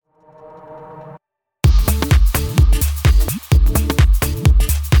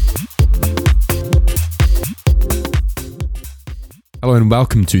Hello and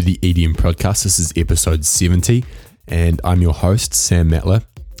welcome to the EDM podcast. This is episode 70 and I'm your host, Sam Matler.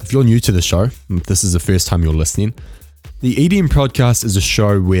 If you're new to the show, if this is the first time you're listening, the EDM podcast is a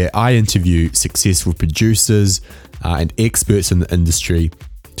show where I interview successful producers and experts in the industry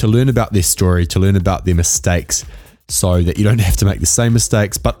to learn about their story, to learn about their mistakes so that you don't have to make the same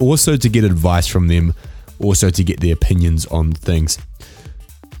mistakes, but also to get advice from them, also to get their opinions on things.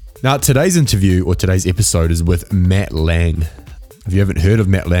 Now, today's interview or today's episode is with Matt Lange. If you haven't heard of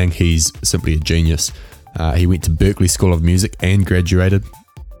Matt Lange, he's simply a genius. He went to Berklee School of Music and graduated.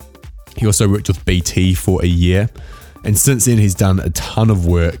 He also worked with BT for a year. And since then, he's done a ton of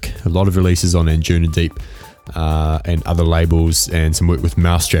work, a lot of releases on Anjuna Deep and other labels, and some work with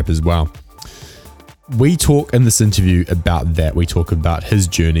Mousetrap as well. We talk in this interview about that. We talk about his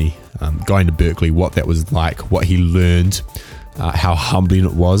journey, going to Berklee, what that was like, what he learned, how humbling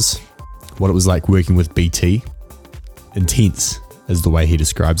it was, what it was like working with BT. Intense is the way he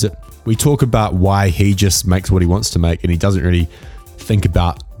describes it. We talk about why he just makes what he wants to make and he doesn't really think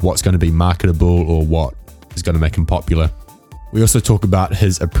about what's going to be marketable or what is going to make him popular. We also talk about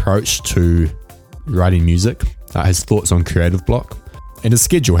his approach to writing music, his thoughts on creative block, and his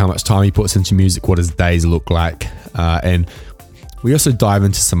schedule, how much time he puts into music, what his days look like. And we also dive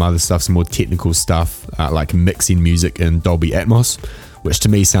into some other stuff, some more technical stuff, like mixing music in Dolby Atmos, which to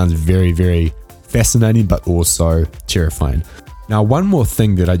me sounds very, very fascinating, but also terrifying. Now, one more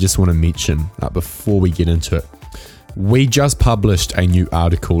thing that I just want to mention before we get into it. We just published a new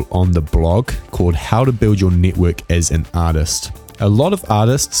article on the blog called How to Build Your Network as an Artist. A lot of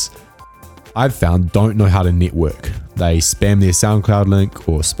artists I've found don't know how to network. They spam their SoundCloud link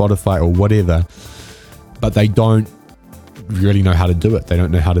or Spotify or whatever, but they don't really know how to do it. They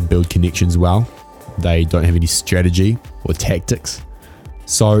don't know how to build connections well. They don't have any strategy or tactics.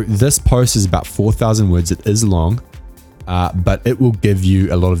 So this post is about 4,000 words. It is long, but it will give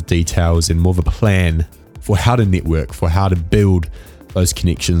you a lot of details and more of a plan for how to network, for how to build those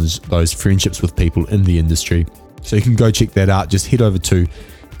connections, those friendships with people in the industry. So you can go check that out. Just head over to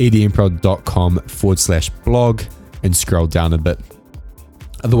edmprod.com/blog and scroll down a bit.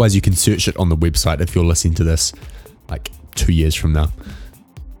 Otherwise, you can search it on the website if you're listening to this like 2 years from now.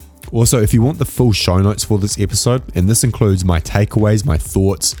 Also, if you want the full show notes for this episode, and this includes my takeaways, my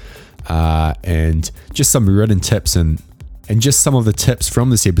thoughts, and just some written tips and just some of the tips from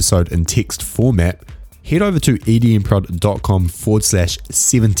this episode in text format, head over to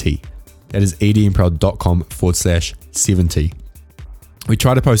edmprod.com/70. That is edmprod.com/70. We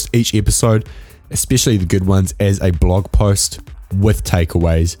try to post each episode, especially the good ones, as a blog post with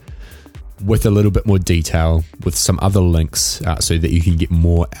takeaways, with a little bit more detail, with some other links so that you can get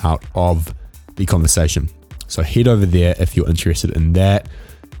more out of the conversation. So head over there if you're interested in that.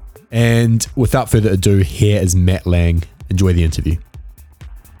 And without further ado, here is Matt Lange. Enjoy the interview.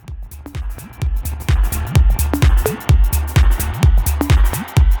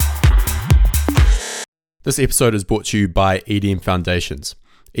 This episode is brought to you by EDM Foundations.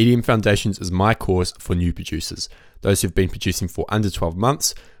 EDM Foundations is my course for new producers, those who've been producing for under 12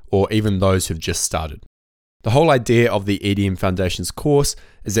 months, or even those who've just started. The whole idea of the EDM Foundations course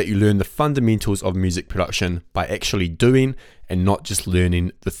is that you learn the fundamentals of music production by actually doing and not just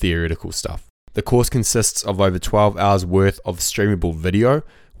learning the theoretical stuff. The course consists of over 12 hours worth of streamable video,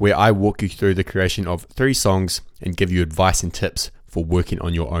 where I walk you through the creation of 3 songs and give you advice and tips for working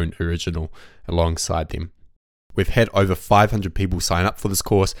on your own original alongside them. We've had over 500 people sign up for this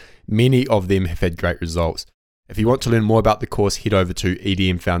course. Many of them have had great results. If you want to learn more about the course, head over to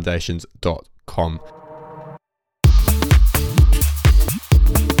edmfoundations.com.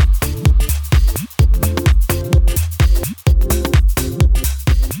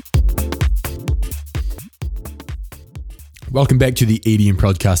 Welcome back to the EDM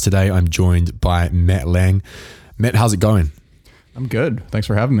podcast. Today I'm joined by Matt Lange. Matt, how's it going? I'm good. Thanks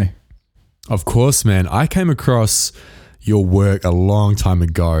for having me. Of course, man. I came across your work a long time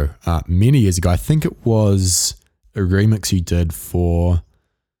ago, many years ago. I think it was a remix you did for,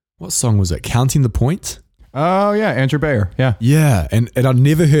 what song was it? Counting the Point? Oh yeah, Andrew Bayer. Yeah. Yeah, and I'd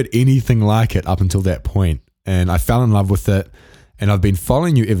never heard anything like it up until that point. And I fell in love with it, and I've been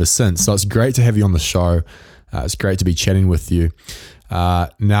following you ever since. So it's great to have you on the show. It's great to be chatting with you.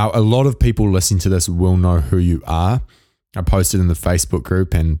 Now, a lot of people listening to this will know who you are. I posted in the Facebook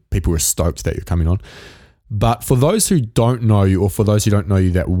group and people were stoked that you're coming on. But for those who don't know you, or for those who don't know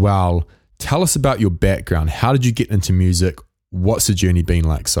you that well, tell us about your background. How did you get into music? What's the journey been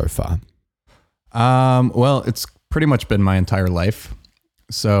like so far? Well, it's pretty much been my entire life.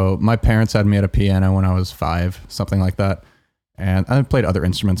 So my parents had me at a piano when I was 5, something like that. And I played other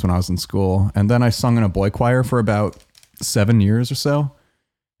instruments when I was in school. And then I sung in a boy choir for about 7 years or so.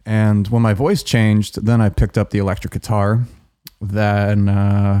 And when my voice changed, then I picked up the electric guitar,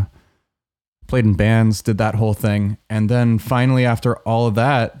 then played in bands, did that whole thing. And then finally, after all of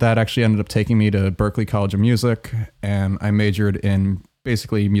that, that actually ended up taking me to Berklee College of Music, and I majored in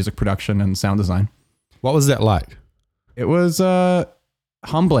basically music production and sound design. What was that like? It was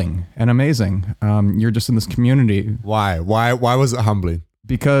humbling and amazing. You're just in this community. Why was it humbling?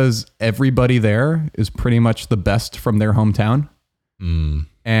 Because everybody there is pretty much the best from their hometown.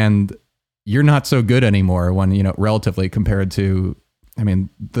 And you're not so good anymore when, relatively compared to,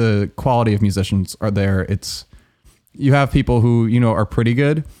 the quality of musicians are there. You have people who, are pretty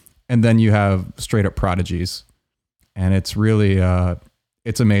good, and then you have straight up prodigies. And it's really,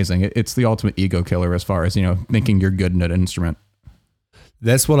 it's amazing. It's the ultimate ego killer as far as, thinking you're good at an instrument.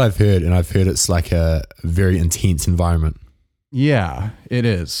 That's what I've heard. And I've heard it's like a very intense environment. Yeah, it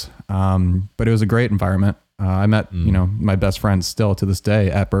is. But it was a great environment. I met, my best friends still to this day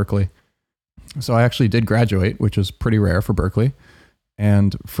at Berklee. So I actually did graduate, which is pretty rare for Berklee.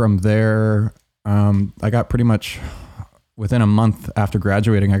 And from there, I got pretty much within a month after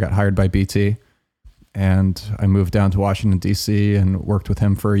graduating, I got hired by BT, and I moved down to Washington, DC, and worked with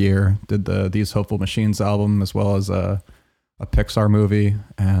him for a year. Did the These Hopeful Machines album, as well as a Pixar movie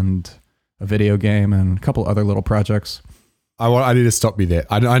and a video game and a couple other little projects. I need to stop you there.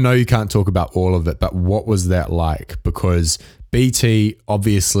 I know you can't talk about all of it, but what was that like? Because BT,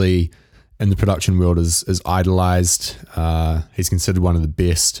 obviously, in the production world is idolized. He's considered one of the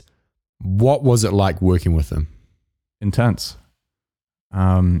best. What was it like working with him? Intense.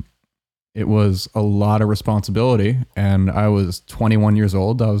 It was a lot of responsibility, and I was 21 years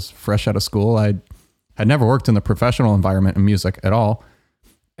old. I was fresh out of school. I had never worked in the professional environment in music at all,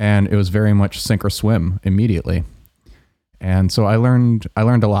 and it was very much sink or swim immediately. And so I learned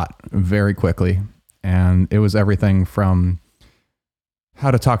a lot very quickly, and it was everything from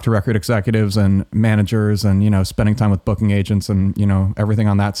how to talk to record executives and managers and, spending time with booking agents and, everything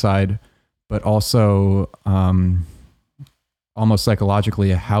on that side, but also almost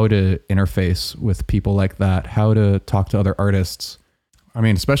psychologically how to interface with people like that, how to talk to other artists.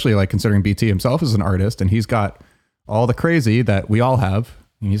 Especially like considering BT himself is an artist, and he's got all the crazy that we all have,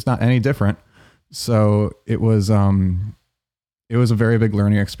 and he's not any different. So it was a very big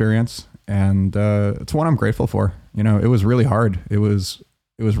learning experience, and it's one I'm grateful for. It was really hard. It was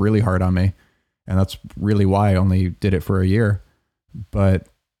really hard on me, and that's really why I only did it for a year. But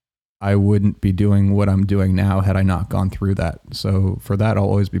I wouldn't be doing what I'm doing now had I not gone through that. So for that, I'll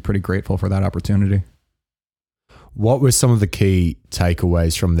always be pretty grateful for that opportunity. What were some of the key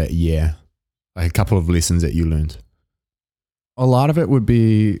takeaways from that year? Like a couple of lessons that you learned? A lot of it would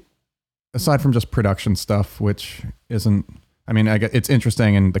be, aside from just production stuff, which isn't, I guess it's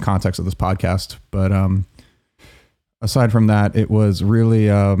interesting in the context of this podcast, but aside from that, it was really,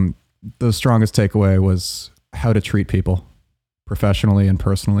 the strongest takeaway was how to treat people professionally and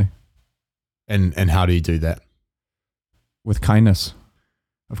personally. And how do you do that? With kindness.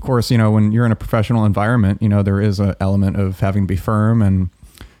 Of course, when you're in a professional environment, there is an element of having to be firm and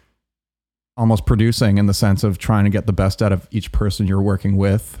almost producing, in the sense of trying to get the best out of each person you're working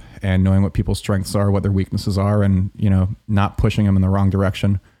with and knowing what people's strengths are, what their weaknesses are, and, not pushing them in the wrong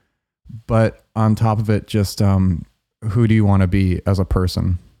direction. But on top of it, just who do you want to be as a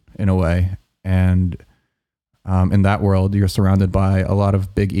person, in a way? And in that world, you're surrounded by a lot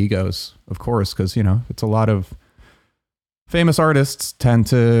of big egos, of course, because, it's a lot of famous artists tend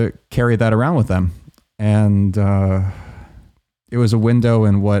to carry that around with them. And it was a window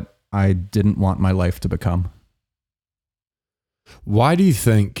in what I didn't want my life to become. Why do you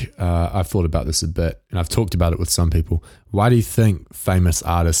think, I've thought about this a bit, and I've talked about it with some people, why do you think famous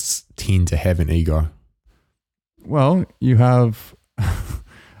artists tend to have an ego? Well, you have,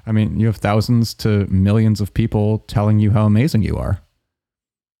 you have thousands to millions of people telling you how amazing you are.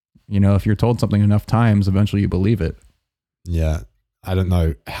 If you're told something enough times, eventually you believe it. Yeah. I don't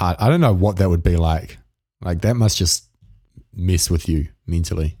know what that would be like. Like that must just mess with you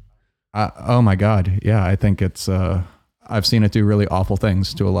mentally. Oh my God. Yeah. I think it's, I've seen it do really awful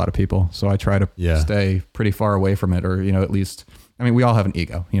things to a lot of people. So I try to stay pretty far away from it, or, at least, we all have an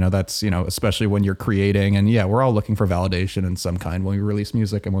ego, that's, especially when you're creating, and we're all looking for validation in some kind when we release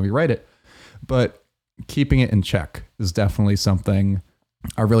music and when we write it, but keeping it in check is definitely something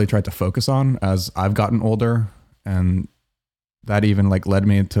I really tried to focus on as I've gotten older. And that even led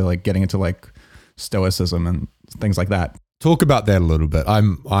me into getting into stoicism and things like that. Talk about that a little bit.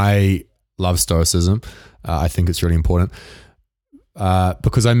 I love stoicism. I think it's really important.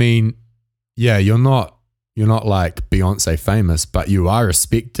 Because you're not like Beyonce famous, but you are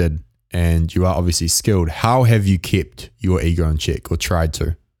respected and you are obviously skilled. How have you kept your ego in check or tried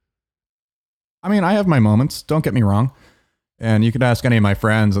to? I mean, I have my moments, don't get me wrong. And you could ask any of my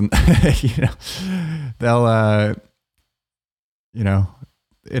friends and, they'll,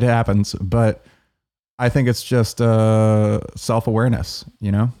 it happens. But I think it's just self-awareness,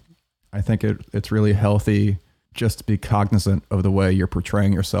 I think it's really healthy just to be cognizant of the way you're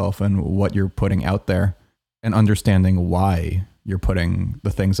portraying yourself and what you're putting out there, and understanding why you're putting the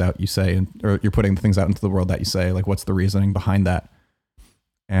things out you say, or you're putting the things out into the world that you say, like what's the reasoning behind that.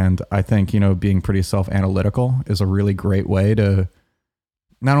 And I think, being pretty self-analytical is a really great way to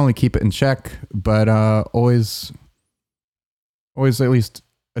not only keep it in check, but always at least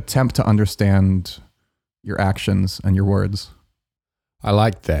attempt to understand your actions and your words. I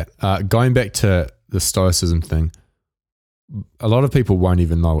like that. Going back to the Stoicism thing, a lot of people won't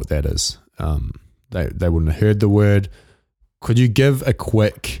even know what that is. They wouldn't have heard the word. Could you give a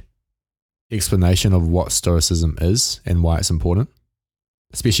quick explanation of what Stoicism is and why it's important,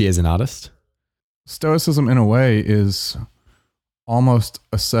 especially as an artist? Stoicism, in a way, is almost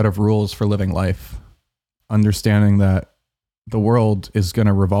a set of rules for living life. Understanding that the world is going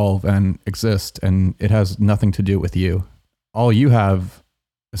to revolve and exist, and it has nothing to do with you. All you have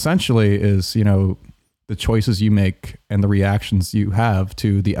essentially is, the choices you make and the reactions you have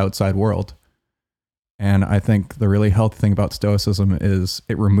to the outside world. And I think the really healthy thing about Stoicism is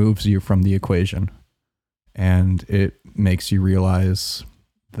it removes you from the equation, and it makes you realize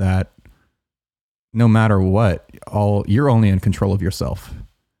that no matter what, you're only in control of yourself,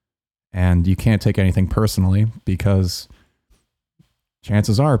 and you can't take anything personally, because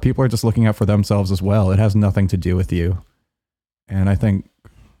chances are people are just looking out for themselves as well. It has nothing to do with you. And I think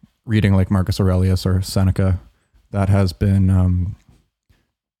reading like Marcus Aurelius or Seneca, that's been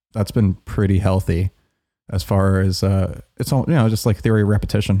pretty healthy, as far as it's all, just like theory of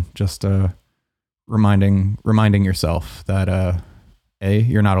repetition, just reminding yourself that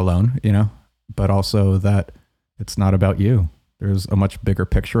you're not alone, but also that it's not about you. There's a much bigger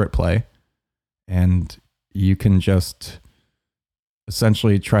picture at play, and you can just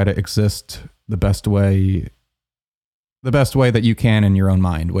essentially try to exist the best way that you can in your own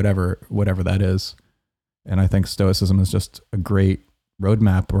mind, whatever that is. And I think Stoicism is just a great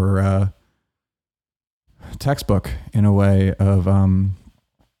roadmap or textbook in a way of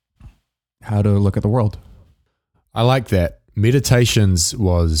how to look at the world. I like that. Meditations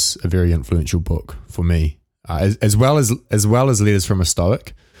was a very influential book for me, as well as Letters from a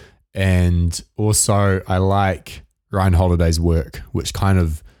Stoic, and also I like Ryan Holiday's work, which kind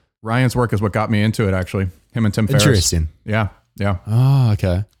of Ryan's work is what got me into it. Actually, him and Tim Ferriss. Interesting. Yeah. Oh,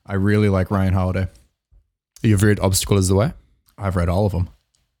 okay. I really like Ryan Holiday. You've read Obstacle is the Way? I've read all of them.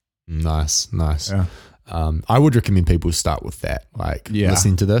 Nice. Yeah. I would recommend people start with that.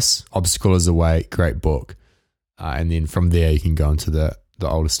 Listening to this, Obstacle is the Way, great book. And then from there, you can go into the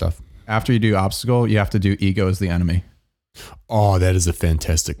older stuff. After you do Obstacle, you have to do Ego is the Enemy. Oh, that is a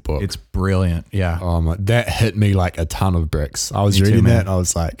fantastic book. It's brilliant. Yeah. Oh that hit me like a ton of bricks. I was reading that and I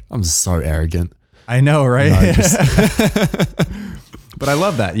was like, I'm so arrogant. I know, right? But I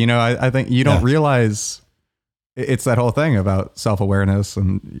love that. I think you don't realize it's that whole thing about self-awareness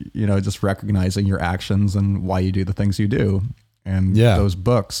and, just recognizing your actions and why you do the things you do. And those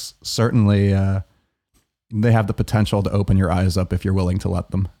books certainly, they have the potential to open your eyes up if you're willing to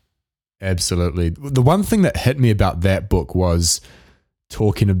let them. Absolutely. The one thing that hit me about that book was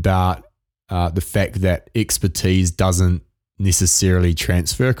talking about the fact that expertise doesn't necessarily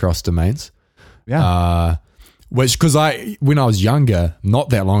transfer across domains. Yeah. Because when I was younger, not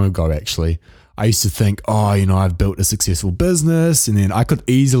that long ago actually, I used to think, I've built a successful business and then I could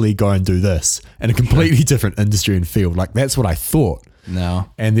easily go and do this in a completely different industry and field. Like that's what I thought. No.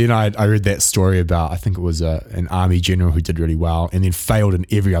 And then I read that story about, I think it was an army general who did really well and then failed in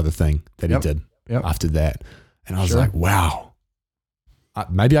every other thing that he did after that. And I was like, wow,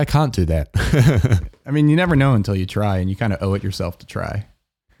 maybe I can't do that. I mean, you never know until you try, and you kind of owe it yourself to try.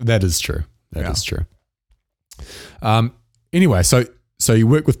 That is true. That is true. Anyway, so you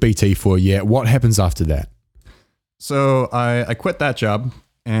work with BT for a year. What happens after that? So I quit that job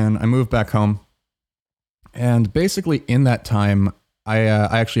and I moved back home. And basically in that time, I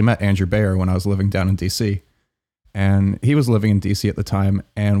actually met Andrew Bayer when I was living down in DC, and he was living in DC at the time.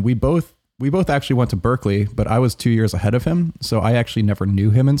 And we both actually went to Berklee, but I was 2 years ahead of him. So I actually never knew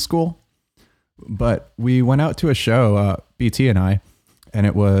him in school, but we went out to a show, BT and I, and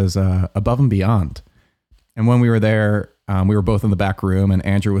it was Above and Beyond. And when we were there, we were both in the back room, and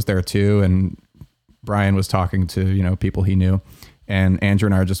Andrew was there too. And Brian was talking to, people he knew, and Andrew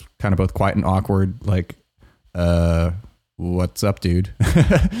and I are just kind of both quiet and awkward. Like, what's up, dude?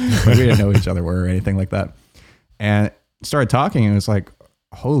 Like, we didn't know each other or anything like that. And started talking, and it was like,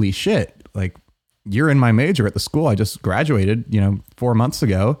 holy shit, like, you're in my major at the school I just graduated, 4 months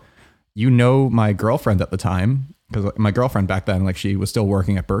ago. You know my girlfriend at the time, because my girlfriend back then, like, she was still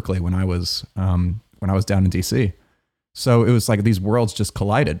working at Berklee when I was down in DC. So it was like these worlds just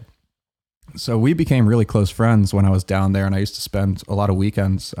collided. So we became really close friends when I was down there, and I used to spend a lot of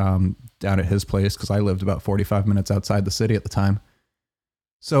weekends down at his place because I lived about 45 minutes outside the city at the time.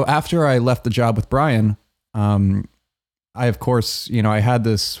 So after I left the job with Brian, I, of course, I had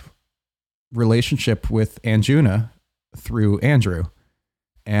this relationship with Anjuna through Andrew.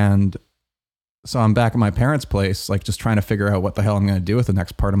 And so I'm back at my parents' place, like, just trying to figure out what the hell I'm going to do with the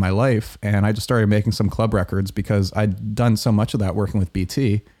next part of my life. And I just started making some club records because I'd done so much of that working with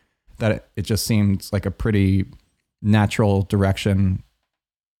BT that it just seemed like a pretty natural direction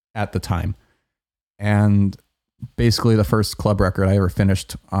at the time. And basically the first club record I ever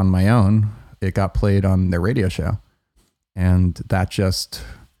finished on my own, it got played on their radio show. And it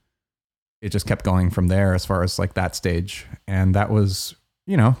just kept going from there as far as like that stage. And that was,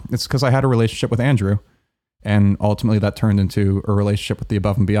 it's because I had a relationship with Andrew. And ultimately that turned into a relationship with the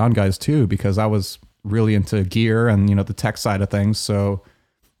Above and Beyond guys too, because I was really into gear and, the tech side of things. So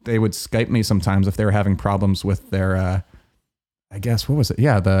they would Skype me sometimes if they were having problems with their, I guess, what was it?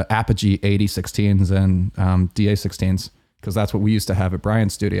 Yeah, the Apogee 8016s and DA16s, because that's what we used to have at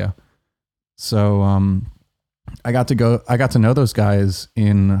Brian's studio. So I got to know those guys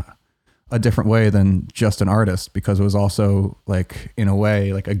in a different way than just an artist, because it was also, like, in a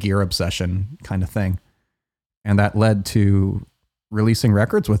way, like a gear obsession kind of thing. And that led to releasing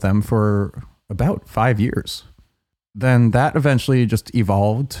records with them for about 5 years. Then that eventually just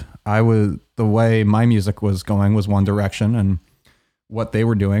evolved. The way my music was going was one direction, and what they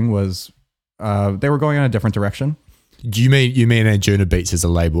were doing was they were going in a different direction. Do you mean Anjuna Beats as a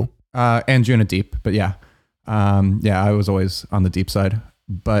label? Anjuna Deep, but yeah. I was always on the deep side.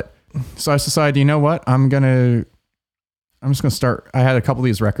 But so I decided, you know what? I'm just gonna start. I had a couple of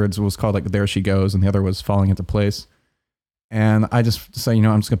these records. It was called like There She Goes, and the other was Falling Into Place. And I just say,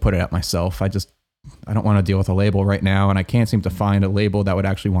 I'm just gonna put it out myself. I don't want to deal with a label right now, and I can't seem to find a label that would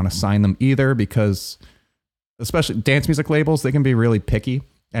actually want to sign them either, because especially dance music labels, they can be really picky,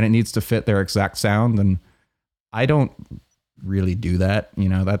 and it needs to fit their exact sound. And I don't really do that.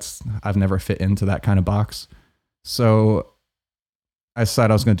 I've never fit into that kind of box. So I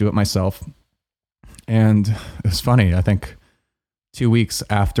decided I was going to do it myself. And it's funny. I think 2 weeks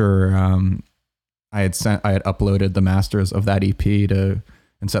after I had uploaded the masters of that EP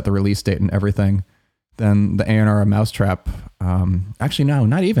and set the release date and everything, then the A&R of Mousetrap, actually no,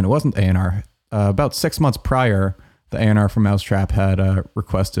 not even, it wasn't A&R. About 6 months prior, the A&R from Mousetrap had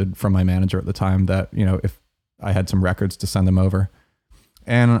requested from my manager at the time that, if I had some records to send them over.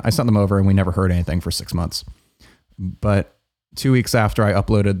 And I sent them over, and we never heard anything for 6 months. But 2 weeks after I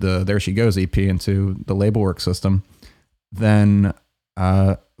uploaded the There She Goes EP into the Labelwork system, then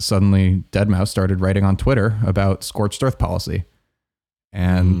suddenly Deadmau5 started writing on Twitter about scorched earth policy.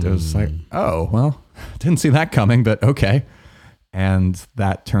 And it was like, oh, well, didn't see that coming, but okay. And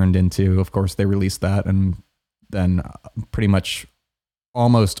that turned into, of course, they released that. And then pretty much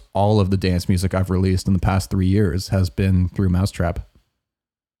almost all of the dance music I've released in the past 3 years has been through Mousetrap.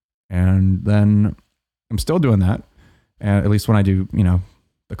 And then I'm still doing that. And at least when I do,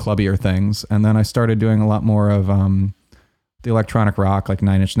 the clubbier things. And then I started doing a lot more of the electronic rock, like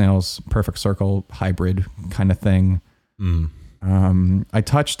Nine Inch Nails, Perfect Circle, hybrid kind of thing. I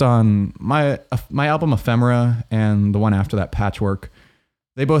touched on my album Ephemera and the one after that, Patchwork.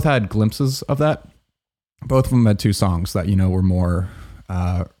 They both had glimpses of that. Both of them had 2 songs that, were more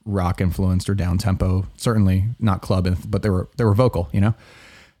rock influenced or down tempo. Certainly not club, but they were vocal,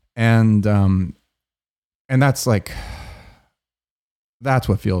 and that's like, that's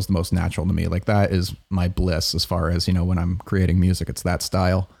what feels the most natural to me. Like, that is my bliss as far as, when I'm creating music, it's that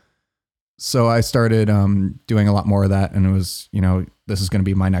style. So I started doing a lot more of that, and it was, this is going to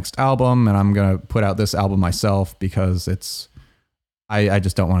be my next album, and I'm going to put out this album myself because I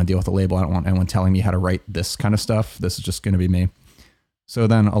just don't want to deal with a label. I don't want anyone telling me how to write this kind of stuff. This is just going to be me. So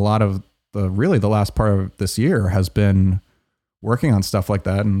then a lot of the last part of this year has been working on stuff like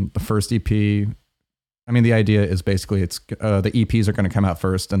that. And the first EP, the idea is basically the EPs are going to come out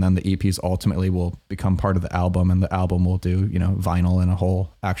first, and then the EPs ultimately will become part of the album, and the album will do, vinyl and a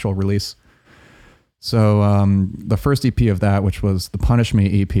whole actual release. So the first EP of that, which was the Punish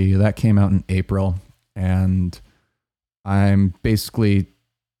Me EP, that came out in April, and I'm basically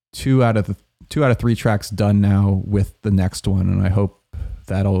 2 out of 3 tracks done now with the next one, and I hope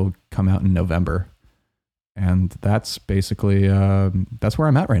that'll come out in November. And that's basically, that's where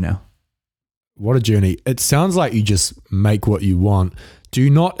I'm at right now. What a journey. It sounds like you just make what you want. Do you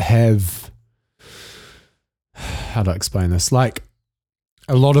not have, how do I explain this? Like,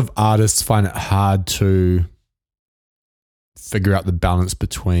 a lot of artists find it hard to figure out the balance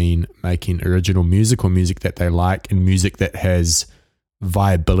between making original music or music that they like and music that has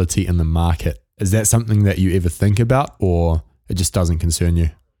viability in the market. Is that something that you ever think about, or it just doesn't concern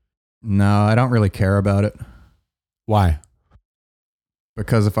you? No, I don't really care about it. Why?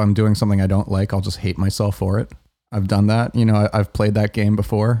 Because if I'm doing something I don't like, I'll just hate myself for it. I've done that. I've played that game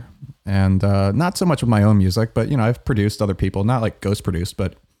before, and not so much with my own music, but I've produced other people, not like ghost produced,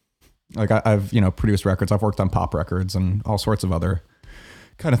 but like I've produced records. I've worked on pop records and all sorts of other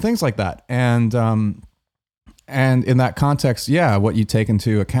kind of things like that. And in that context, yeah, what you take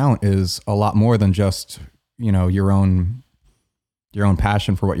into account is a lot more than just your own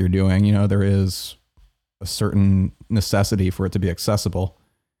passion for what you're doing. There is a certain necessity for it to be accessible,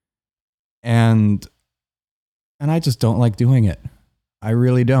 and I just don't like doing it. I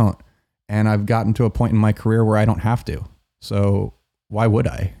really don't. And I've gotten to a point in my career where I don't have to. So why would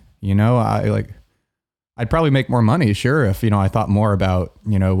I? I'd probably make more money, sure, if I thought more about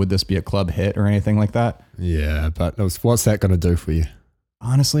would this be a club hit or anything like that. Yeah, but what's that going to do for you?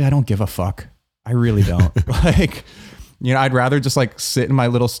 Honestly, I don't give a fuck. I really don't. I'd rather just sit in my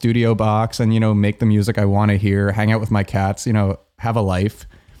little studio box and make the music I want to hear, hang out with my cats, have a life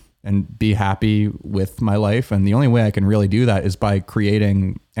and be happy with my life. And the only way I can really do that is by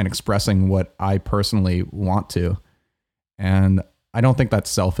creating and expressing what I personally want to. And I don't think that's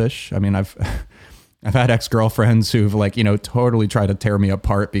selfish. I mean, I've had ex-girlfriends who've totally tried to tear me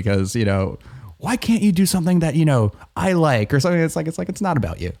apart because, why can't you do something that, I like or something? It's not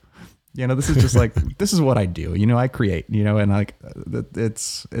about you. This is just this is what I do, I create, and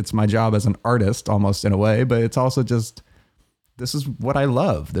it's my job as an artist almost in a way, but it's also just, this is what I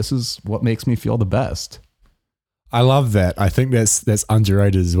love. This is what makes me feel the best. I love that. I think that's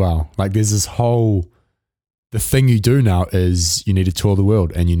underrated as well. There's this whole, the thing you do now is you need to tour the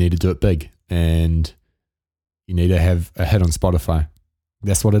world and you need to do it big and you need to have a hit on Spotify.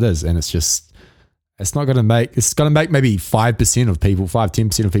 That's what it is. And it's going to make maybe 5% of people,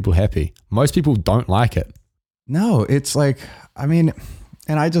 10% of people happy. Most people don't like it. No, it's and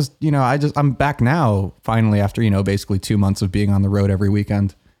I'm back now finally after, basically 2 months of being on the road every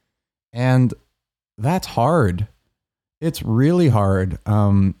weekend. And that's hard. It's really hard.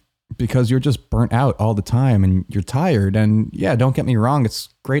 Because you're just burnt out all the time and you're tired. And yeah, don't get me wrong. It's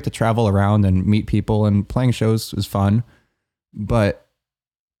great to travel around and meet people, and playing shows is fun, but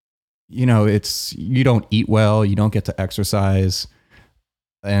you don't eat well, you don't get to exercise,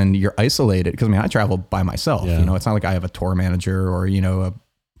 and you're isolated. Cause I travel by myself, yeah. It's not like I have a tour manager or,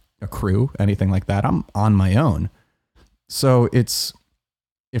 a crew, anything like that. I'm on my own. So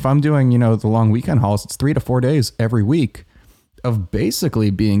if I'm doing, the long weekend hauls, it's 3 to 4 days every week of basically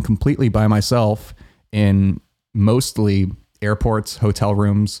being completely by myself in mostly airports, hotel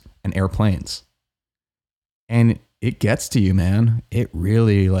rooms, and airplanes. And it gets to you, man. It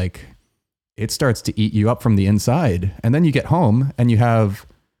really it starts to eat you up from the inside. And then you get home and you have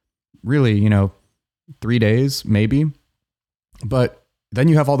really, 3 days maybe, but then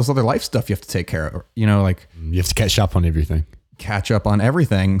you have all this other life stuff you have to take care of, you have to catch up on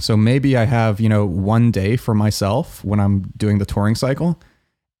everything. So maybe I have, 1 day for myself when I'm doing the touring cycle,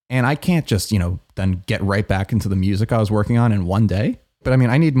 and I can't just, then get right back into the music I was working on in 1 day. But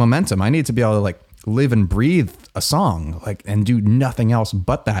I need momentum. I need to be able to live and breathe a song, and do nothing else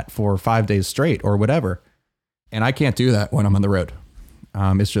but that for 5 days straight or whatever. And I can't do that when I'm on the road.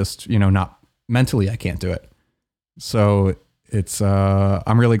 It's just, not mentally, I can't do it. So it's,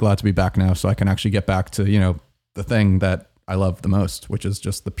 I'm really glad to be back now so I can actually get back to, the thing that I love the most, which is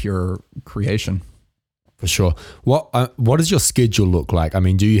just the pure creation. For sure. What does your schedule look like?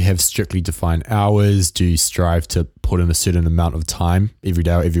 Do you have strictly defined hours? Do you strive to put in a certain amount of time every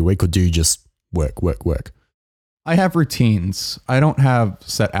day or every week, or do you just work? I have routines. I don't have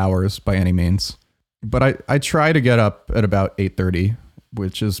set hours by any means, but I try to get up at about 8:30,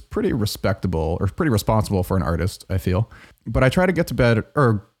 which is pretty respectable or pretty responsible for an artist, I feel. But I try to get to bed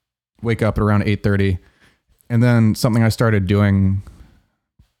or wake up at around 8:30. And then something I started doing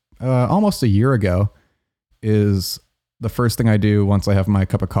almost a year ago is the first thing I do once I have my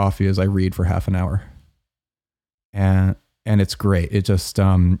cup of coffee is I read for half an hour. And it's great. It just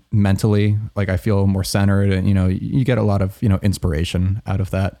mentally, I feel more centered, and you get a lot of inspiration out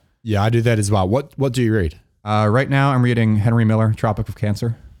of that. Yeah, I do that as well. What do you read? Right now I'm reading Henry Miller, Tropic of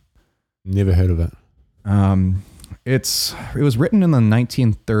Cancer. Never heard of it. It was written in the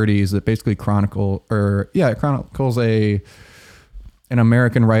 1930s. It basically chronicles an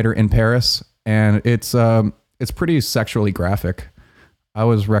American writer in Paris, and it's pretty sexually graphic. I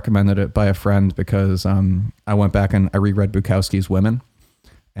was recommended it by a friend because I went back and I reread Bukowski's Women,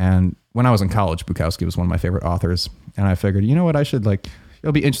 and when I was in college, Bukowski was one of my favorite authors, and I figured, you know what, I should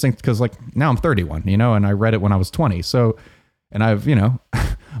it'll be interesting because now I'm 31, and I read it when I was 20, so. And I've,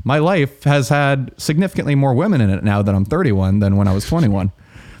 my life has had significantly more women in it now that I'm 31 than when I was 21.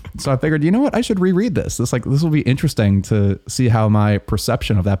 So I figured, you know what, I should reread this. This will be interesting to see how my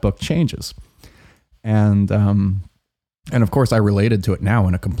perception of that book changes. And of course I related to it now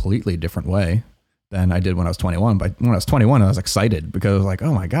in a completely different way than I did when I was 21. But when I was 21, I was excited because I was like,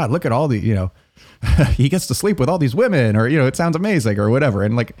 oh my God, look at all the, he gets to sleep with all these women, or, it sounds amazing or whatever.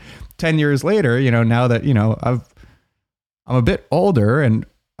 And 10 years later, now that, I'm a bit older and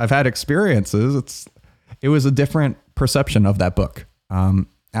I've had experiences, it was a different perception of that book.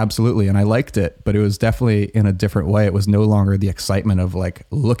 Absolutely. And I liked it, but it was definitely in a different way. It was no longer the excitement of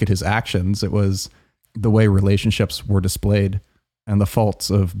look at his actions. It was the way relationships were displayed and the faults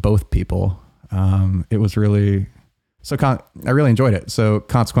of both people. It was really, I really enjoyed it. So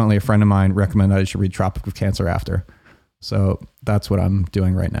consequently, a friend of mine recommended I should read Tropic of Cancer after. So that's what I'm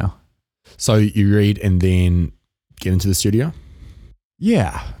doing right now. So you read and then get into the studio?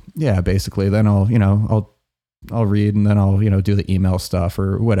 Yeah, basically. Then I'll read and then I'll, do the email stuff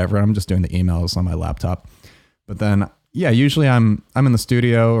or whatever. I'm just doing the emails on my laptop. But then, usually I'm in the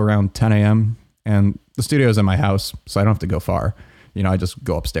studio around 10 a.m. and the studio's in my house, so I don't have to go far. I just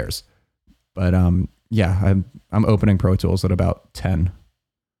go upstairs. But I'm opening Pro Tools at about 10.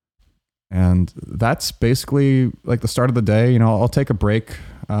 And that's basically the start of the day. I'll take a break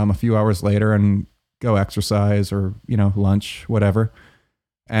a few hours later and go exercise or, lunch, whatever.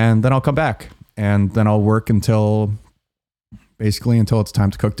 And then I'll come back and then I'll work until it's time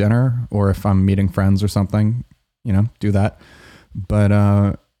to cook dinner, or if I'm meeting friends or something, do that. But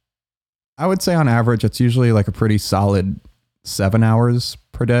I would say on average, it's usually a pretty solid 7 hours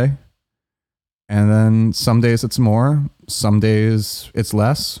per day. And then some days it's more, some days it's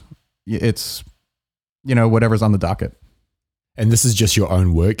less. It's, whatever's on the docket. And this is just your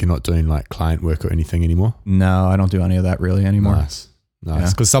own work? You're not doing client work or anything anymore? No, I don't do any of that really anymore. Nice.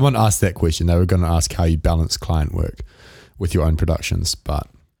 Because someone asked that question. They were going to ask how you balance client work with your own productions, but.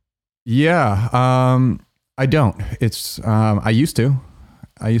 Yeah, I don't. I used to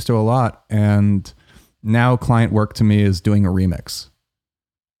a lot. And now client work to me is doing a remix.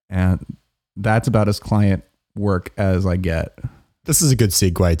 And that's about as client work as I get. This is a good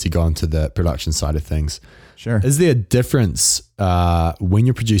segue to go into the production side of things. Sure. Is there a difference when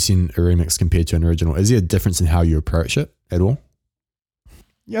you're producing a remix compared to an original? Is there a difference in how you approach it at all?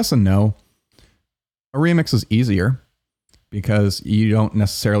 Yes and no. A remix is easier because you don't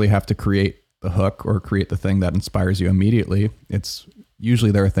necessarily have to create the hook or create the thing that inspires you immediately. It's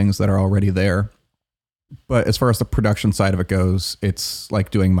usually there are things that are already there. But as far as the production side of it goes, it's like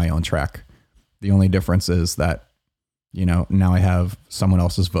doing my own track. The only difference is that, now I have someone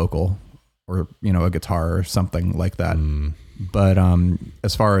else's vocal or, a guitar or something like that. But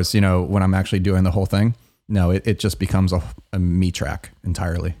as far as, when I'm actually doing the whole thing, no, it just becomes a me track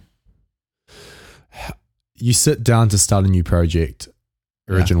entirely. You sit down to start a new project,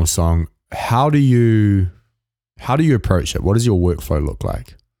 original song. How do you approach it? What does your workflow look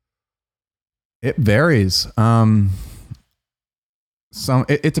like? It varies.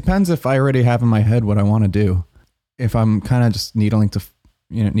 It depends if I already have in my head what I want to do. If I'm kind of just needing to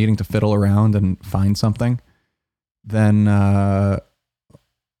fiddle around and find something, then I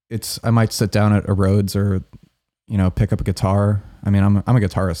might sit down at a Rhodes or, pick up a guitar. I mean, I'm a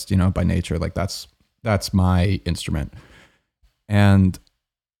guitarist, by nature. That's my instrument. And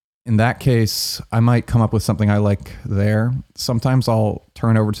in that case, I might come up with something I like there. Sometimes I'll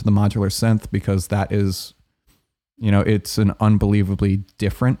turn over to the modular synth because that is, it's an unbelievably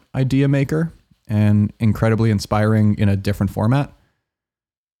different idea maker and incredibly inspiring in a different format.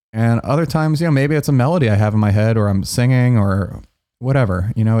 And other times, maybe it's a melody I have in my head or I'm singing or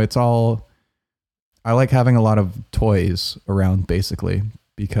whatever, it's all, I like having a lot of toys around basically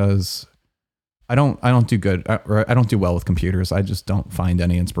because I don't do good. I don't do well with computers. I just don't find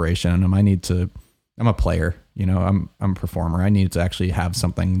any inspiration. And I'm a player, I'm a performer. I need to actually have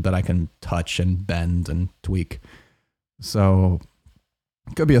something that I can touch and bend and tweak. So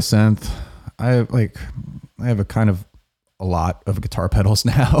it could be a synth. I have a lot of guitar pedals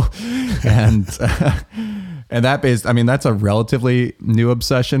now. and that's a relatively new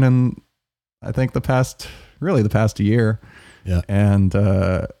obsession in, I think the past year. Yeah. And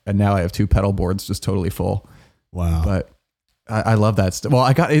now I have 2 pedal boards just totally full. Wow. But I love that stuff. Well,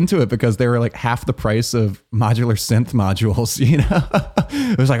 I got into it because they were like half the price of modular synth modules, you know?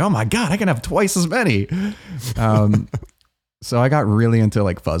 It was like, oh my God, I can have twice as many. So I got really into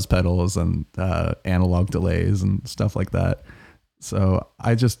like fuzz pedals and analog delays and stuff like that. So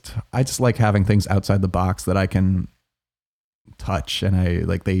I just like having things outside the box that I can touch, and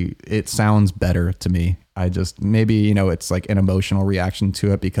it sounds better to me. I just, maybe, you know, it's like an emotional reaction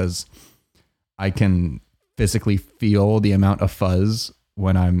to it because I can physically feel the amount of fuzz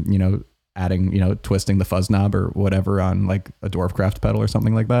when I'm, you know, adding, you know, twisting the fuzz knob or whatever on like a Dwarfcraft pedal or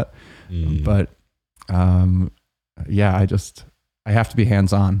something like that. But yeah, I have to be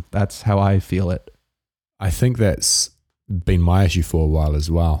hands-on. That's how I feel it. I think that's been my issue for a while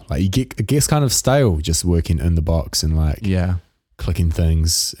as well. Like it gets kind of stale just working in the box and like clicking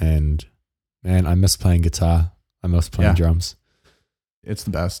things. And man, I miss playing guitar. I miss playing drums. It's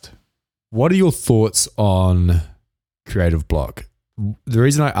the best. What are your thoughts on creative block? The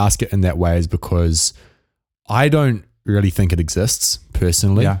reason I ask it in that way is because I don't really think it exists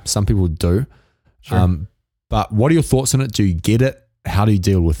personally. Yeah. Some people do. Sure. But what are your thoughts on it? Do you get it? How do you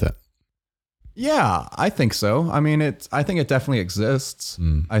deal with it? Yeah, I think so. I mean, I think it definitely exists.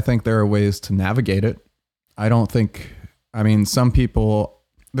 I think there are ways to navigate it. Some people,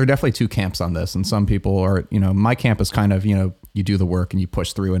 there are definitely two camps on this, and some people are, you know, my camp is kind of, you know, you do the work and you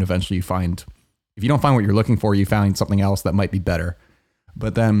push through, and eventually you find, if you don't find what you're looking for, you find something else that might be better.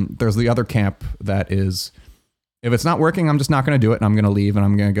 But then there's the other camp that is, if it's not working, I'm just not going to do it, and I'm going to leave, and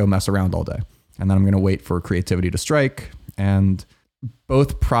I'm going to go mess around all day. And then I'm going to wait for creativity to strike. And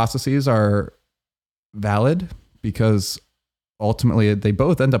both processes are valid because ultimately they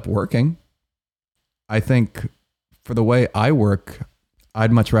both end up working. I think for the way I work,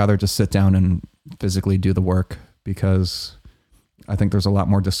 I'd much rather just sit down and physically do the work because I think there's a lot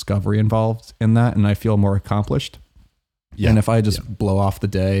more discovery involved in that, and I feel more accomplished. Yeah. And if I just blow off the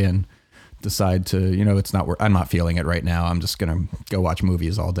day and decide to, you know, I'm not feeling it right now, I'm just going to go watch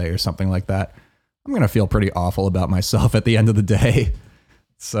movies all day or something like that, I'm going to feel pretty awful about myself at the end of the day.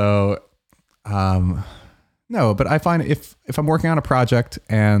 So, no, but I find if I'm working on a project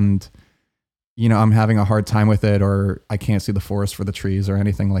and, you know, I'm having a hard time with it, or I can't see the forest for the trees or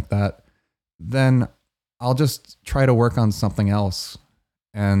anything like that, then I'll just try to work on something else,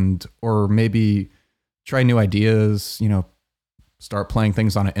 or maybe try new ideas, you know, start playing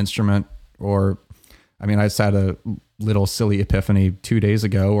things on an instrument. Or, I mean, I just had a little silly epiphany 2 days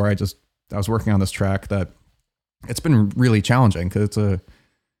ago where I was working on this track that it's been really challenging because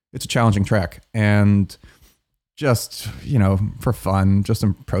it's a challenging track, and just, you know, for fun, just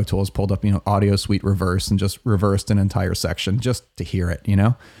in Pro Tools pulled up, you know, Audio Suite reverse and just reversed an entire section just to hear it, you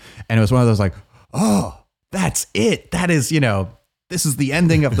know? And it was one of those like, oh, that's it. That is, you know, this is the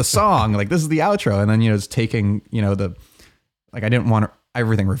ending of the song. Like, this is the outro. And then, you know, just taking, you know, I didn't want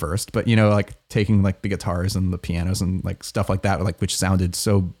everything reversed, but, you know, like taking like the guitars and the pianos and like stuff like that, like, which sounded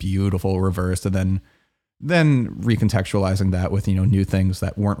so beautiful reversed, and then recontextualizing that with, you know, new things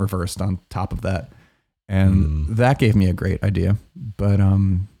that weren't reversed on top of that. And that gave me a great idea. But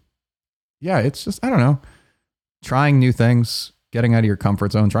yeah, it's just, I don't know, trying new things, getting out of your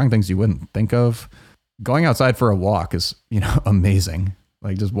comfort zone, trying things you wouldn't think of. Going outside for a walk is, you know, amazing.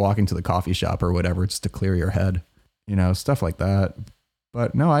 Like just walking to the coffee shop or whatever, just to clear your head, you know, stuff like that.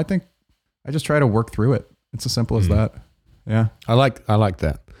 But no, I think I just try to work through it. It's as simple as that. Yeah. I like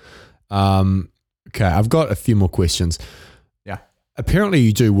that. Okay. I've got a few more questions. Yeah. Apparently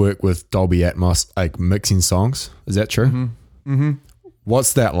you do work with Dolby Atmos, like mixing songs. Is that true? Mm-hmm. Mm-hmm.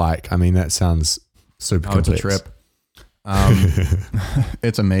 What's that like? I mean, that sounds super complex. It's a trip.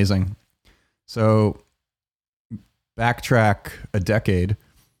 It's amazing. So backtrack a decade.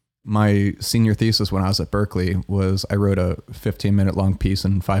 My senior thesis when I was at Berklee was I wrote a 15-minute long piece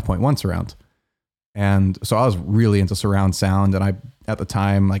in 5.1 surround. And so I was really into surround sound. And at the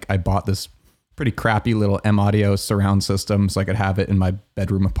time, like I bought this pretty crappy little M Audio surround system so I could have it in my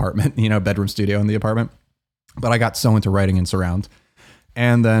bedroom apartment, you know, bedroom studio in the apartment. But I got so into writing in surround.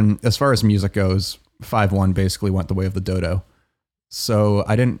 And then as far as music goes, 5.1 basically went the way of the dodo. So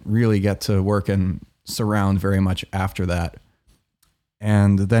I didn't really get to work in surround very much after that.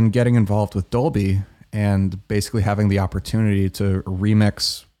 And then getting involved with Dolby and basically having the opportunity to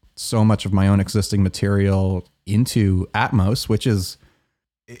remix so much of my own existing material into Atmos, which is,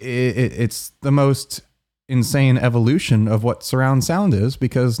 it's the most insane evolution of what surround sound is,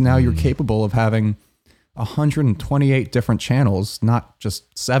 because now you're capable of having 128 different channels, not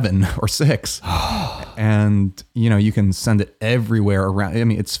just 7 or 6. And, you know, you can send it everywhere around. I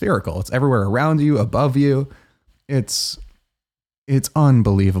mean, it's spherical. It's everywhere around you, above you. It's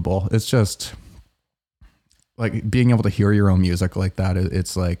unbelievable. It's just, like being able to hear your own music like that,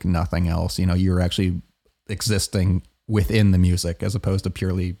 it's like nothing else. You know, you're actually existing within the music as opposed to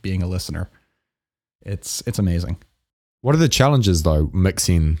purely being a listener. It's amazing. What are the challenges though,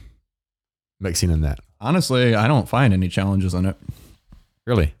 mixing in that? Honestly, I don't find any challenges in it.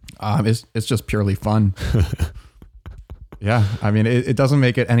 Really? It's just purely fun. Yeah. I mean, it doesn't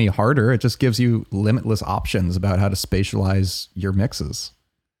make it any harder. It just gives you limitless options about how to spatialize your mixes.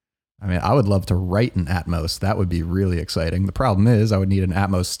 I mean, I would love to write in Atmos. That would be really exciting. The problem is I would need an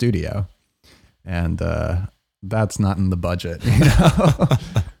Atmos studio, and that's not in the budget. You know?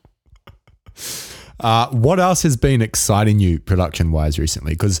 What else has been exciting you production-wise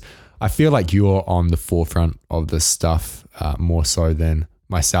recently? Because I feel like you're on the forefront of this stuff more so than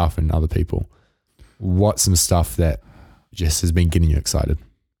myself and other people. What's some stuff that just has been getting you excited?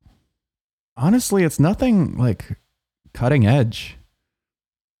 Honestly, it's nothing like cutting edge.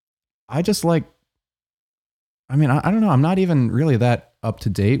 I just like, I mean, I don't know. I'm not even really that up to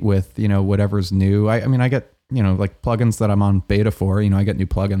date with, you know, whatever's new. I mean, I get, you know, like plugins that I'm on beta for, you know, I get new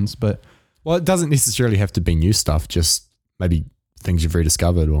plugins, but. Well, it doesn't necessarily have to be new stuff, just maybe things you've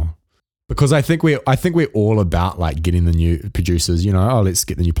rediscovered or. Because I think we're all about like getting the new producers, you know, oh, let's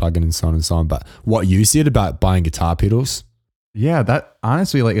get the new plugin and so on and so on. But what you said about buying guitar pedals. Yeah, that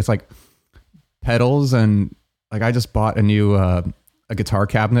honestly, like, it's like pedals, and like I just bought a new, a guitar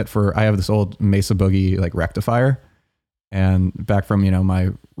cabinet I have this old Mesa Boogie like rectifier, and back from, you know,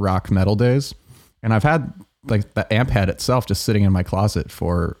 my rock metal days. And I've had like the amp head itself just sitting in my closet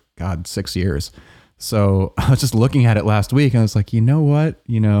for 6 years. So I was just looking at it last week and I was like, you know what?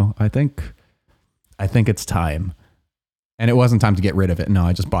 You know, I think it's time. And it wasn't time to get rid of it. No,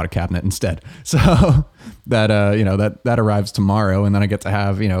 I just bought a cabinet instead. So that, you know, that arrives tomorrow, and then I get to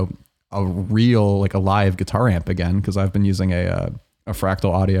have, you know, a real, like a live guitar amp again, because I've been using a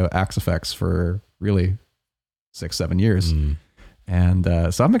Fractal Audio Axe Effects for really 6-7 years.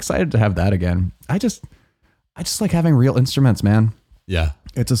 And so I'm excited to have that again. I just like having real instruments, man. Yeah.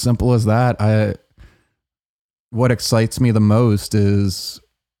 It's as simple as that. What excites me the most is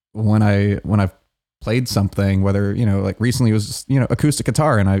when I've played something, whether, you know, like recently it was just, you know, acoustic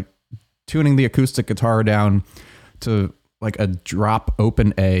guitar, and I tuning the acoustic guitar down to like a drop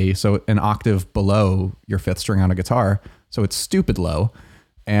open A, so an octave below your fifth string on a guitar. So it's stupid low,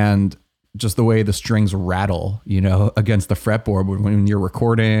 and just the way the strings rattle, you know, against the fretboard when you're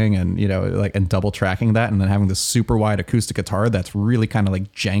recording, and, you know, like, and double tracking that, and then having this super wide acoustic guitar that's really kind of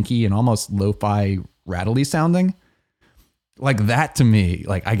like janky and almost lo-fi rattly sounding. Like that, to me,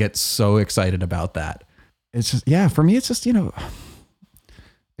 like I get so excited about that. It's just, yeah, for me, it's just, you know,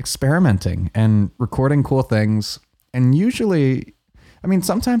 experimenting and recording cool things. And usually, I mean,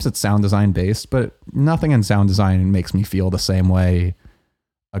 sometimes it's sound design based, but nothing in sound design makes me feel the same way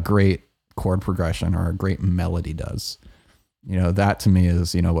a great chord progression or a great melody does. You know, that to me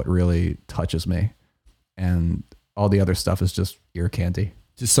is, you know, what really touches me. And all the other stuff is just ear candy.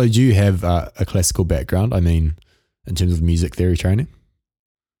 So do you have a classical background? I mean, in terms of music theory training?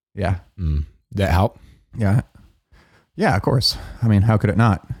 Yeah. That help? Yeah. Yeah, of course. I mean, how could it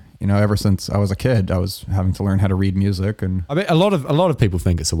not? You know, ever since I was a kid, I was having to learn how to read music, and I mean, a lot of people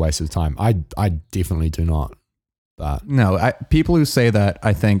think it's a waste of time. I definitely do not. But no, people who say that,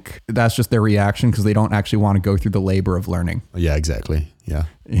 I think that's just their reaction because they don't actually want to go through the labor of learning. Yeah, exactly. Yeah.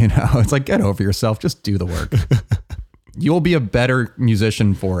 You know, it's like, get over yourself. Just do the work. You'll be a better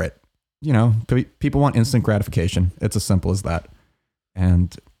musician for it. You know, people want instant gratification. It's as simple as that.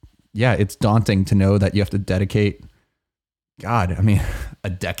 And yeah, it's daunting to know that you have to dedicate, God, I mean,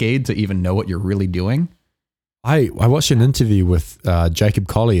 a decade to even know what you're really doing. I watched an interview with Jacob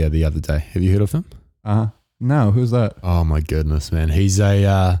Collier the other day. Have you heard of him? No, who's that? Oh my goodness, man. He's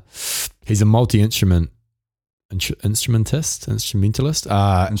a multi-instrumentalist. Instrumentalist.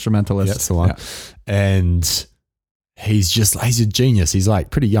 Yeah, that's the one. Yeah. And he's a genius. He's like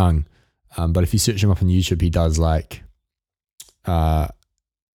pretty young. But if you search him up on YouTube, he does like a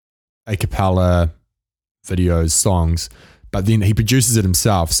cappella videos, songs, but then he produces it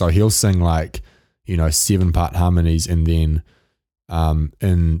himself. So he'll sing like, you know, 7-part harmonies, and then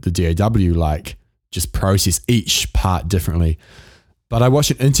in the DAW, like just process each part differently. But I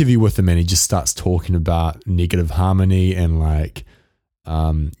watched an interview with him, and he just starts talking about negative harmony and like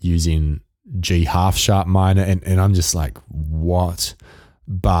using G half sharp minor, and I'm just like, what?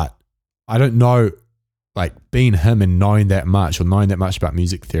 But I don't know, like being him and knowing that much about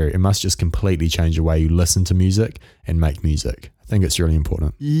music theory, it must just completely change the way you listen to music and make music. I think it's really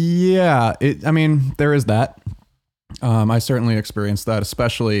important. Yeah. I mean, there is that. I certainly experienced that,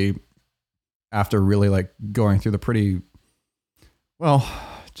 especially after really like going through the pretty, well,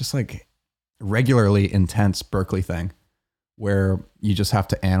 just like regularly intense Berklee thing where you just have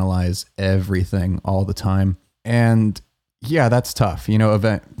to analyze everything all the time. And yeah, that's tough.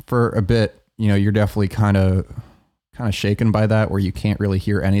 For a bit, you're definitely kind of shaken by that, where you can't really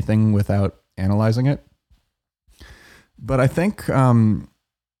hear anything without analyzing it. But I think my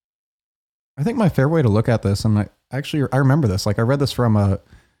fair way to look at this, and I remember this, like I read this from a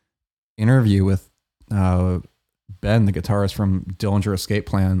interview with Ben, the guitarist from Dillinger Escape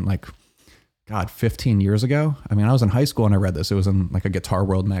Plan, 15 years ago. I mean, I was in high school and I read this. It was in like a Guitar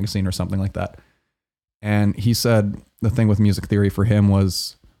World magazine or something like that. And he said the thing with music theory for him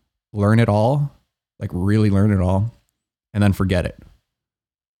was learn it all, like really learn it all, and then forget it.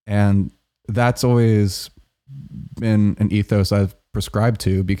 And that's always been an ethos I've prescribed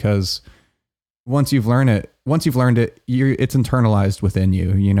to, because once you've learned it, it's internalized within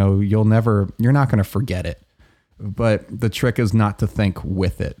you. You're not going to forget it. But the trick is not to think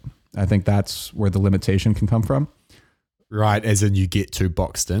with it. I think that's where the limitation can come from. Right, as in you get too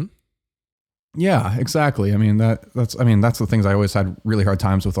boxed in. Yeah, exactly. I mean, that's the things I always had really hard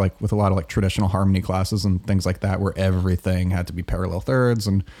times with, like with a lot of like traditional harmony classes and things like that, where everything had to be parallel thirds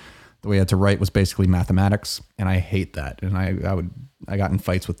and the way I had to write was basically mathematics. And I hate that. And I got in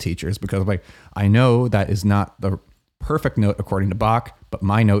fights with teachers because I know that is not the perfect note according to Bach, but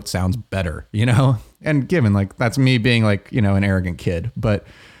my note sounds better, and given like, that's me being like, an arrogant kid, but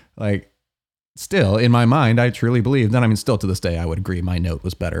like still in my mind, I truly believe that, still to this day, I would agree my note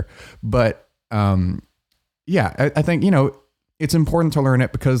was better, but I think, it's important to learn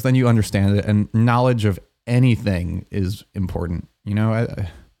it because then you understand it, and knowledge of anything is important.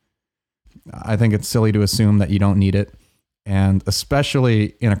 I think it's silly to assume that you don't need it. And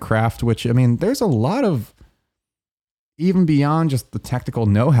especially in a craft, which, there's a lot of, even beyond just the technical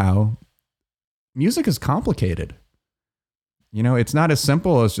know-how, music is complicated. It's not as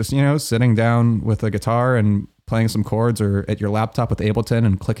simple as just, sitting down with a guitar and playing some chords, or at your laptop with Ableton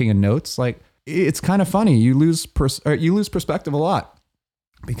and clicking in notes. Like, it's kind of funny. You lose perspective a lot,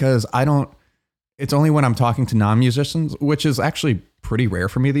 because it's only when I'm talking to non-musicians, which is actually pretty rare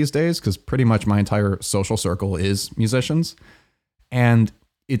for me these days, because pretty much my entire social circle is musicians. And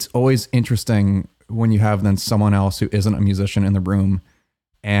it's always interesting when you have then someone else who isn't a musician in the room,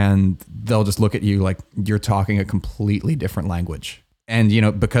 and they'll just look at you like you're talking a completely different language. And,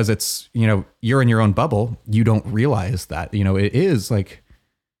 because it's, you're in your own bubble, you don't realize that, it is like,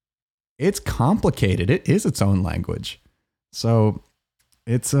 it's complicated. It is its own language. So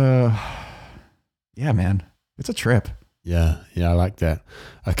it's yeah, man, it's a trip. Yeah, I like that.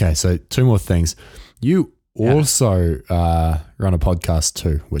 Okay, so two more things. You also run a podcast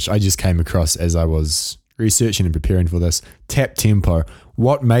too, which I just came across as I was researching and preparing for this. Tap Tempo.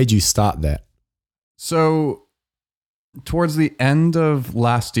 What made you start that? So towards the end of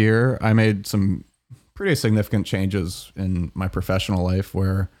last year, I made some pretty significant changes in my professional life,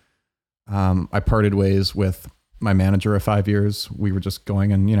 where I parted ways with my manager of 5 years. We were just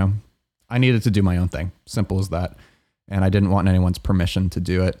going, and, I needed to do my own thing. Simple as that. And I didn't want anyone's permission to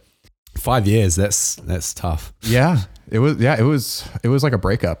do it. 5 years. That's tough. Yeah, it was like a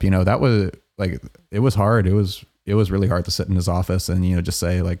breakup, that was like, it was hard. It was really hard to sit in his office and, just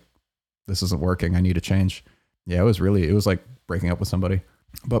say like, this isn't working. I need to change. Yeah, it was like breaking up with somebody.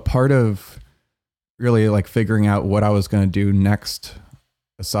 But part of really like figuring out what I was going to do next,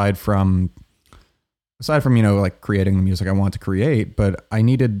 aside from, like creating the music I want to create, but I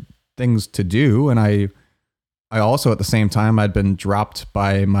needed things to do. And I also, at the same time, I'd been dropped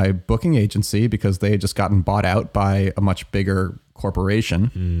by my booking agency because they had just gotten bought out by a much bigger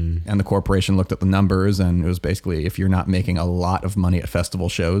corporation. And the corporation looked at the numbers, and it was basically, if you're not making a lot of money at festival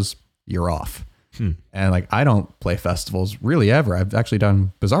shows, you're off. And like, I don't play festivals really ever. I've actually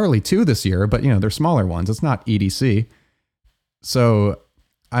done bizarrely 2 this year, but they're smaller ones. It's not EDC. So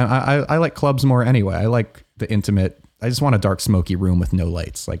I like clubs more anyway. I like the intimate. I just want a dark, smoky room with no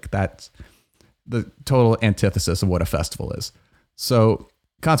lights. Like, that's the total antithesis of what a festival is. So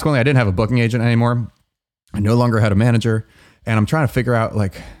consequently, I didn't have a booking agent anymore. I no longer had a manager, and I'm trying to figure out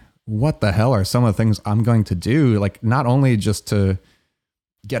like, what the hell are some of the things I'm going to do? Like, not only just to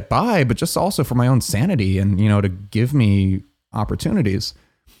get by, but just also for my own sanity and, to give me opportunities.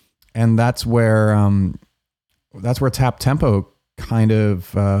 And that's where Tap Tempo kind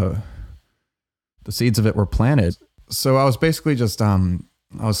of, the seeds of it were planted. So I was basically just, I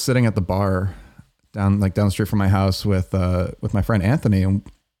was sitting at the bar down the street from my house with my friend Anthony, and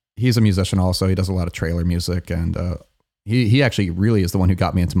he's a musician also. He does a lot of trailer music, and he actually really is the one who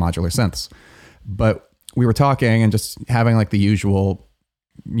got me into modular synths. But we were talking and just having like the usual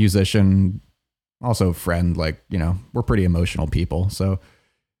musician, also friend, like, we're pretty emotional people. So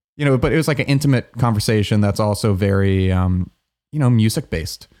but it was like an intimate conversation that's also very, music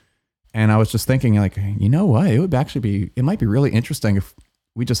based. And I was just thinking like, you know what, it might be really interesting if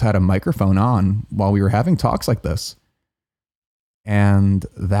we just had a microphone on while we were having talks like this. And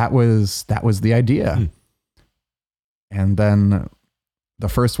that was the idea. And then the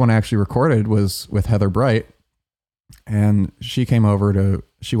first one I actually recorded was with Heather Bright, and she came over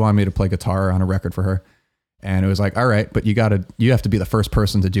she wanted me to play guitar on a record for her. And it was like, all right, but you have to be the first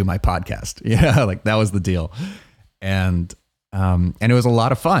person to do my podcast. Yeah. Like that was the deal. And it was a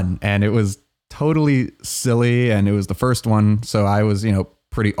lot of fun, and it was totally silly, and it was the first one. So I was,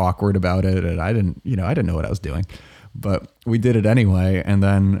 pretty awkward about it, and I didn't know what I was doing, but we did it anyway. And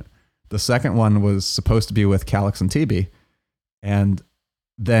then the second one was supposed to be with Calix and TB, and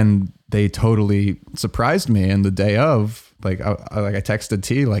then they totally surprised me. And the day of, I texted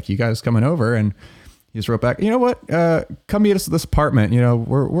T, like, you guys coming over? And he just wrote back, you know what? Come meet us at this apartment.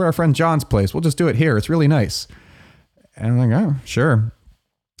 We're our friend John's place. We'll just do it here. It's really nice. And I'm like, oh, sure.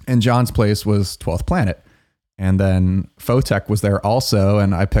 And John's place was 12th Planet. And then Photech was there also.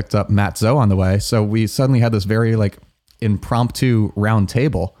 And I picked up Matt Zoe on the way. So we suddenly had this very impromptu round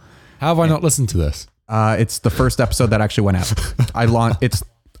table. How have I not listened to this? It's the first episode that actually went out.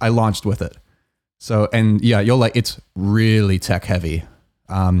 I launched with it. So, and yeah, it's really tech heavy.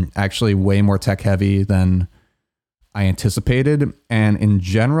 Actually way more tech heavy than I anticipated. And in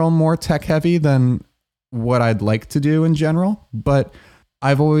general, more tech heavy than what I'd like to do in general. But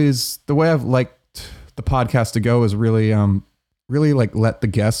the way I've liked the podcast to go is really let the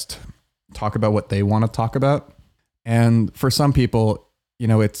guest talk about what they want to talk about. And for some people,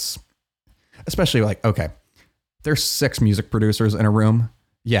 it's especially okay, there's 6 music producers in a room.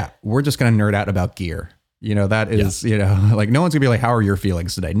 Yeah, we're just going to nerd out about gear. That is, no one's gonna be like, how are your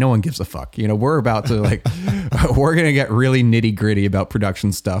feelings today? No one gives a fuck. We're about to we're going to get really nitty gritty about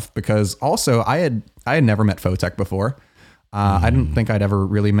production stuff, because also I had never met Photech before. I didn't think I'd ever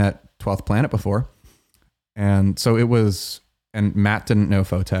really met 12th Planet before. And so and Matt didn't know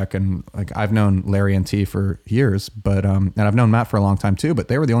Photech, and I've known Larry and T for years, but, and I've known Matt for a long time too, but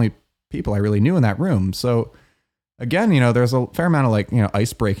they were the only people I really knew in that room. So again, there's a fair amount of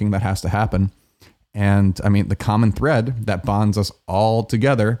ice breaking that has to happen. And I mean, the common thread that bonds us all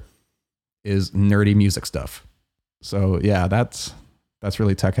together is nerdy music stuff. So yeah, that's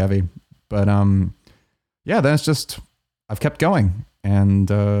really tech heavy. But yeah, then it's just, I've kept going.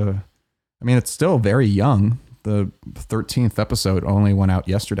 And I mean, it's still very young. The 13th episode only went out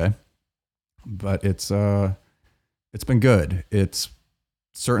yesterday, but it's been good. It's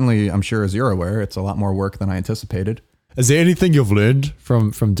certainly, I'm sure as you're aware, it's a lot more work than I anticipated. Is there anything you've learned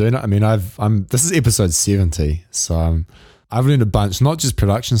from doing it? I mean, this is episode 70, so I've learned a bunch, not just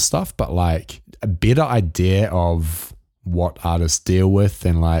production stuff, but a better idea of what artists deal with,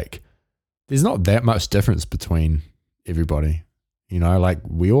 and there's not that much difference between everybody.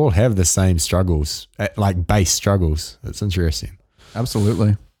 We all have the same struggles, base struggles. It's interesting.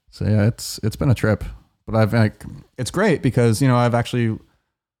 Absolutely. So yeah, it's been a trip, but it's great because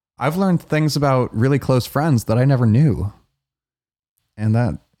I've learned things about really close friends that I never knew. And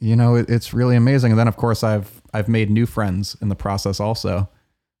that, it's really amazing. And then of course I've made new friends in the process also,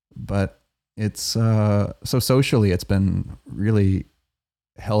 but it's, so socially it's been really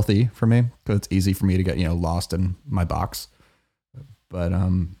healthy for me, because it's easy for me to get, lost in my box. But,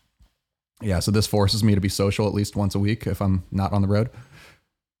 yeah, so this forces me to be social at least once a week if I'm not on the road,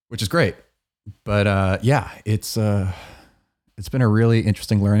 which is great. But, yeah, it's been a really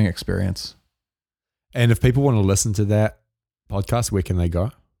interesting learning experience. And if people want to listen to that podcast, where can they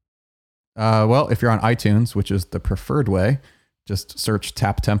go? Well, if you're on iTunes, which is the preferred way, just search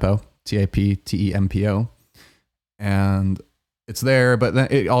Tap Tempo, TAPTEMPO, and it's there. But then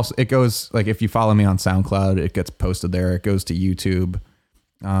it goes, if you follow me on SoundCloud, it gets posted there. It goes to YouTube.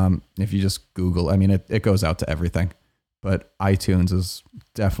 If you just Google, it goes out to everything. But iTunes is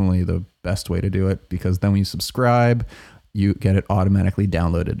definitely the best way to do it, because then when you subscribe, you get it automatically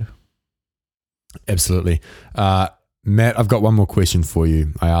downloaded. Absolutely. Matt, I've got one more question for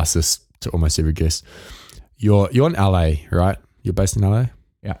you. I ask this to almost every guest. You're in LA, right? You're based in LA?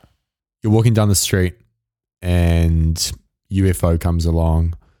 Yeah. You're walking down the street and UFO comes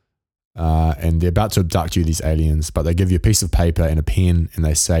along, and they're about to abduct you, these aliens, but they give you a piece of paper and a pen, and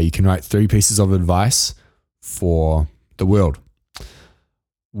they say you can write 3 pieces of advice for the world.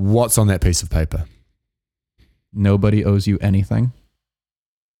 What's on that piece of paper? Nobody owes you anything.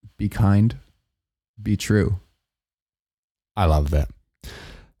 Be kind. Be true. I love that.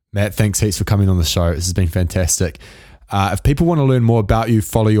 Matt, thanks heaps for coming on the show. This has been fantastic. If people want to learn more about you,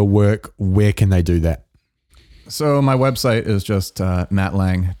 follow your work, where can they do that? So my website is just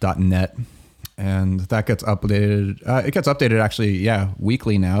mattlange.net. And that gets updated. It gets updated actually,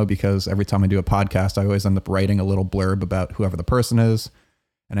 weekly now, because every time I do a podcast, I always end up writing a little blurb about whoever the person is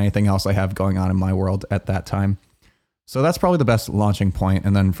and anything else I have going on in my world at that time. So that's probably the best launching point.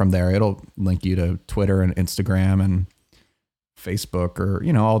 And then from there, it'll link you to Twitter and Instagram and Facebook, or,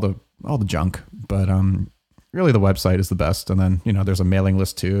 all the junk. But really the website is the best. And then, there's a mailing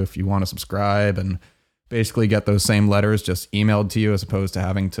list too, if you want to subscribe and basically get those same letters just emailed to you as opposed to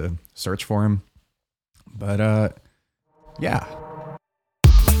having to search for them. But yeah,